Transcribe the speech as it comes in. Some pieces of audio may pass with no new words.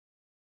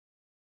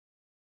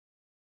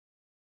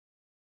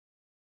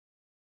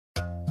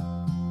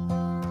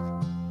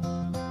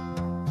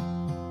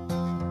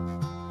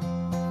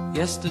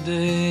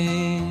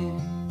yesterday.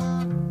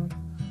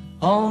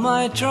 All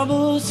my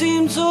troubles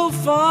seem so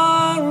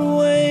far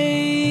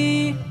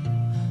away.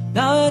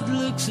 Now it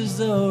looks as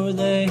though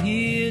they're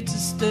here to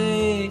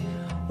stay.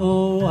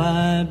 Oh,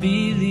 I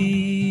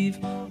believe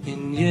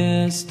in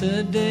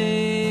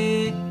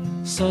yesterday.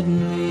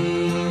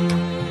 Suddenly,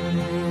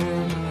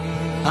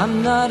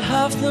 I'm not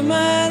half the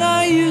man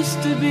I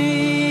used to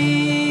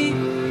be.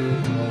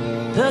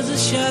 There's a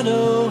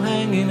shadow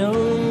hanging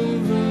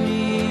over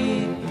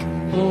me.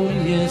 Oh,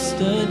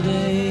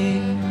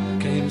 yesterday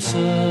came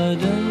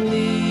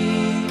suddenly.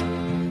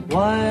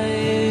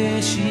 Why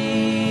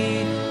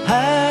she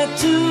had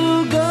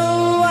to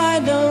go, I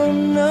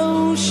don't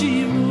know,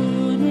 she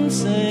wouldn't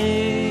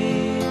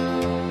say.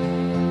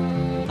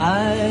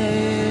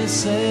 I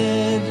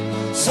said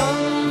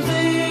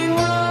something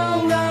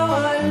wrong, now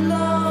I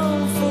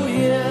long for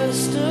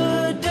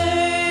yesterday.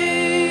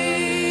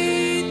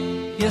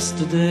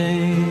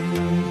 Yesterday,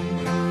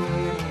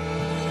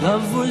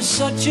 love was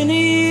such an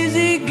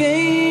easy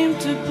game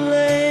to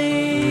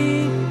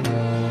play.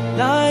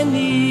 Now I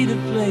need a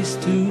place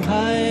to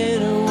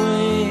hide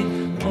away.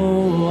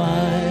 Oh,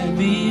 I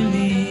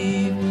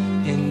believe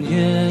in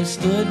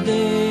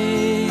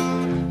yesterday.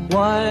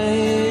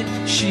 Why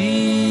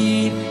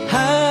she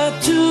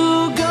had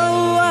to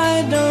go,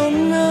 I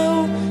don't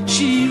know,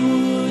 she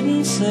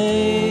wouldn't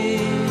say.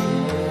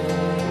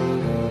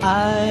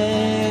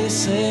 I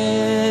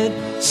said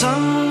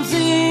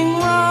something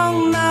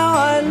wrong, now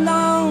I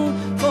long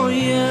for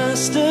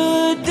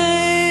yesterday.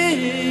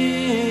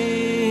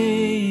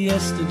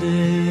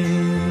 Yesterday,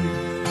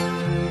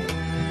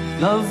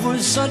 love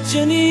was such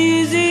an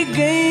easy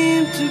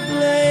game to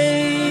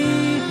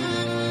play.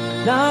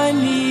 Now I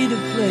need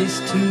a place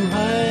to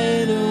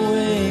hide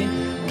away.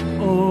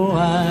 Oh,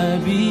 I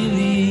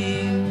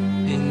believe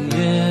in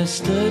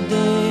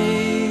yesterday.